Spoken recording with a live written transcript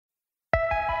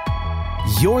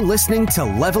You're listening to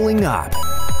Leveling Up,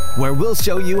 where we'll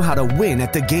show you how to win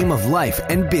at the game of life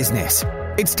and business.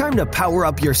 It's time to power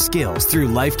up your skills through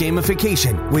life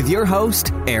gamification with your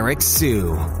host, Eric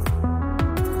Siu.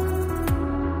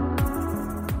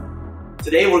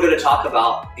 Today, we're going to talk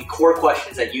about the core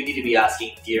questions that you need to be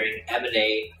asking during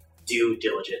M&A due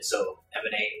diligence. So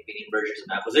M&A meaning mergers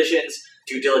and acquisitions,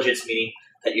 due diligence meaning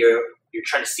that you're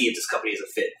trying to see if this company is a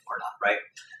fit or not, right?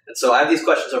 And so I have these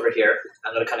questions over here.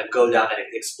 I'm going to kind of go down and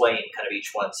explain kind of each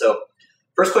one. So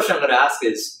first question I'm going to ask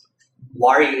is,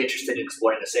 why are you interested in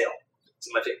exploring a sale?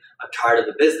 So I'm tired of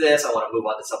the business. I want to move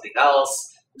on to something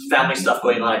else. Family stuff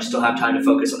going on. I just don't have time to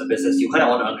focus on the business. You kind of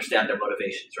want to understand their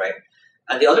motivations, right?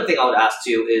 And the other thing I would ask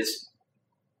too is,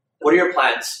 what are your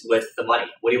plans with the money?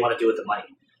 What do you want to do with the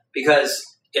money? Because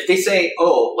if they say,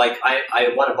 oh, like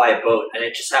I want to buy a boat, and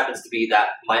it just happens to be that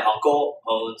my uncle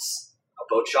owns a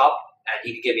boat shop and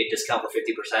he could give me a discount for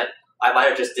 50%, I might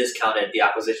have just discounted the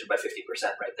acquisition by 50%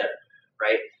 right there,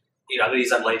 right? You know, I'm going to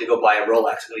use that money to go buy a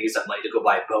Rolex. I'm going to use that money to go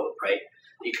buy a boat, right?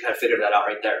 You can kind of figure that out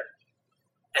right there.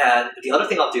 And the other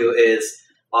thing I'll do is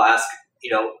I'll ask,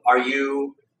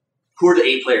 who are the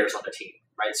A players on the team,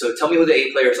 right? So tell me who the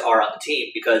A players are on the team,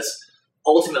 because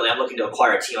ultimately I'm looking to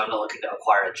acquire a team. I'm not looking to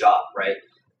acquire a job, right?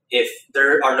 If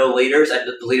there are no leaders and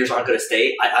the leaders aren't going to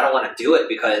stay, I don't want to do it,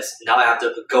 because now I have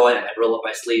to go in and roll up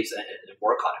my sleeves and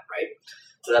work on it, right?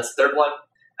 So that's the third one.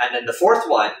 And then the fourth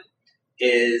one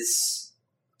is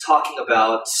talking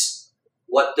about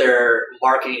what their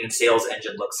marketing and sales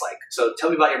engine looks like. So tell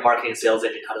me about your marketing and sales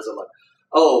engine. How does it look?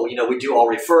 Oh, we do all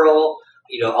referral.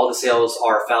 All the sales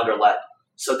are founder-led.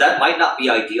 So that might not be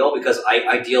ideal, because I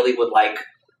ideally would like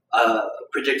a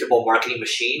predictable marketing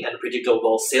machine and a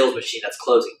predictable sales machine that's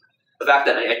closing. The fact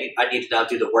that I need to now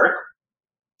do the work,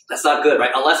 that's not good, right?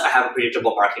 Unless I have a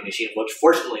predictable marketing machine, which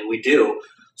fortunately we do.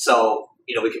 So,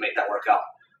 we can make that work out.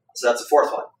 So that's the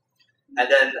fourth one. And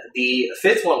then the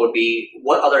fifth one would be,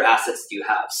 what other assets do you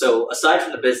have? So aside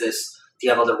from the business, do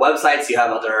you have other websites? Do you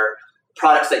have other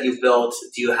products that you've built?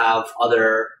 Do you have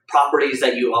other properties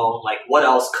that you own? Like, what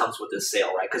else comes with this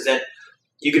sale, right? Because then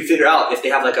you can figure out if they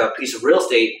have like a piece of real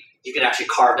estate, you can actually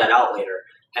carve that out later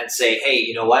and say, hey,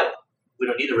 you know what? We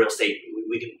don't need the real estate.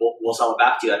 We'll sell it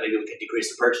back to you, and maybe we can decrease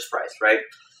the purchase price, right?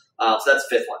 So that's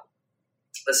the fifth one.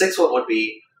 The sixth one would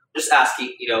be just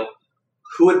asking,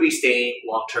 who would be staying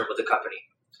long-term with the company?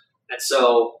 And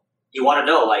so you want to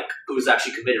know, like, who's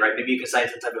actually committed, right? Maybe you can sign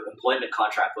some type of employment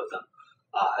contract with them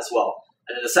as well.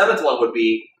 And then the seventh one would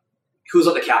be, who's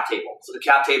on the cap table? So the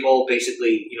cap table,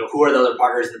 basically, who are the other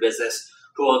partners in the business?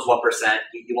 Who owns what percent?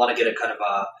 You want to get a kind of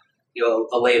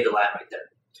a lay of the land right there.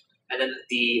 And then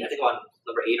I think I'm on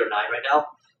number 8 or 9 right now.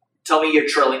 Tell me your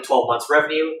trailing 12 months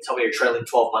revenue. Tell me your trailing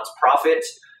 12 months profit,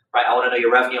 right? I want to know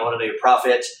your revenue. I want to know your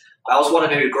profit. I also want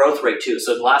to know your growth rate too.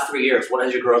 So in the last 3 years, what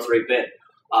has your growth rate been?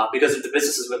 Because if the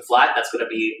business has been flat, that's going to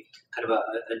be kind of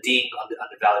a ding on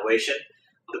the valuation.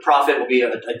 The profit will be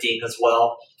a ding as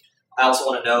well. I also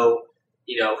want to know,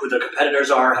 who their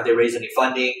competitors are. Have they raised any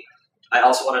funding? I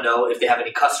also want to know if they have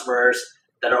any customers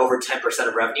that are over 10%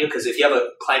 of revenue. Because if you have a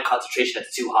client concentration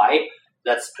that's too high,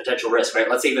 that's potential risk, right?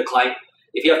 Let's say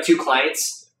if you have 2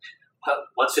 clients,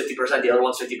 one's 50%, the other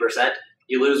one's 50%,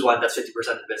 you lose one, that's 50% of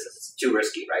the business. It's too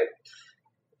risky, right?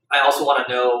 I also want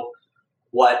to know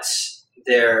what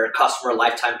their customer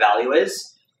lifetime value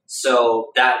is.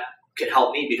 So that can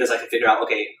help me, because I can figure out,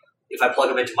 okay, if I plug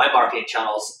them into my marketing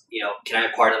channels, can I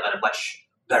acquire them at a much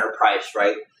better price,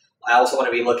 right? I also want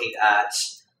to be looking at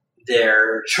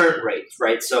their churn rate,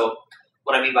 right? So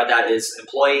what I mean by that is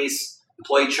employee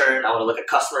churn. I want to look at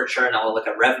customer churn. I want to look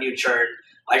at revenue churn.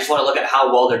 I just want to look at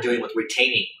how well they're doing with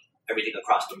retaining everything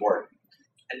across the board.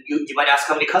 And you might ask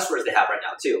how many customers they have right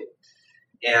now too.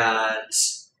 And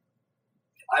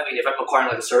if I'm acquiring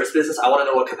like a service business, I want to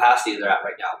know what capacity they're at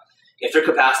right now. If their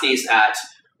capacity is at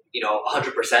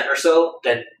 100% or so,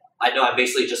 then I know I'm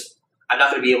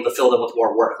not going to be able to fill them with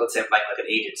more work. Let's say I'm buying like an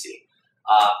agency,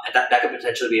 and that could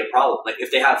potentially be a problem. Like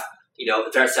if they have,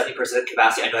 if they're at 70%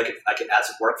 capacity, I know I can add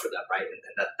some work for them, right?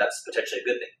 And that's potentially a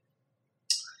good thing.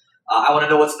 I want to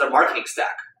know what's in their marketing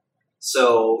stack.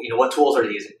 So, what tools are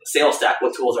they using? Sales stack,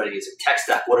 what tools are they using? Tech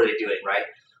stack, what are they doing, right?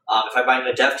 If I'm buying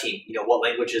a dev team, what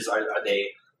languages are they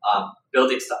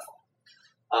building stuff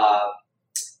on?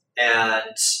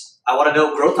 And I want to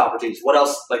know growth opportunities. What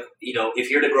else,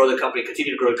 if you're to grow the company,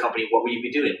 continue to grow the company, what will you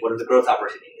be doing? What are the growth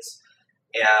opportunities?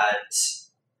 And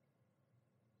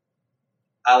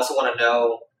I also want to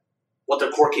know what their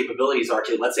core capabilities are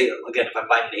too. Let's say, again, if I'm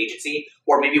buying an agency,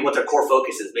 or maybe what their core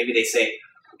focus is. Maybe they say,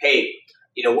 hey,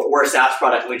 we're a SaaS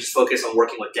product and we just focus on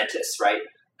working with dentists, right?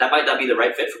 That might not be the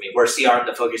right fit for me. We're a CRM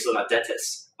that focuses on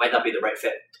dentists. Might not be the right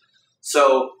fit.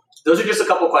 So those are just a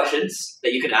couple questions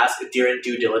that you can ask during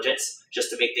due diligence just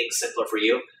to make things simpler for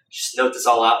you. Just note this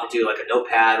all out and do like a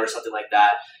notepad or something like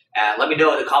that. And let me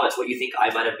know in the comments what you think I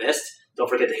might have missed. Don't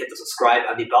forget to hit the subscribe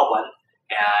and the bell button.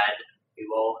 And we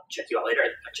will check you out later.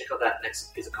 And check out that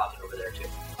next piece of content over there too.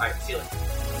 All right, see you later.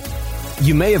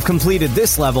 You may have completed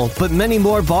this level, but many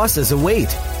more bosses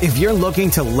await. If you're looking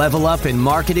to level up in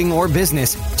marketing or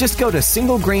business, just go to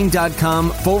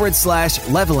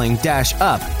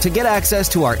singlegrain.com/leveling-up to get access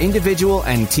to our individual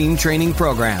and team training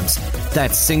programs.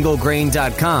 That's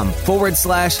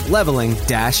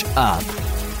singlegrain.com/leveling-up.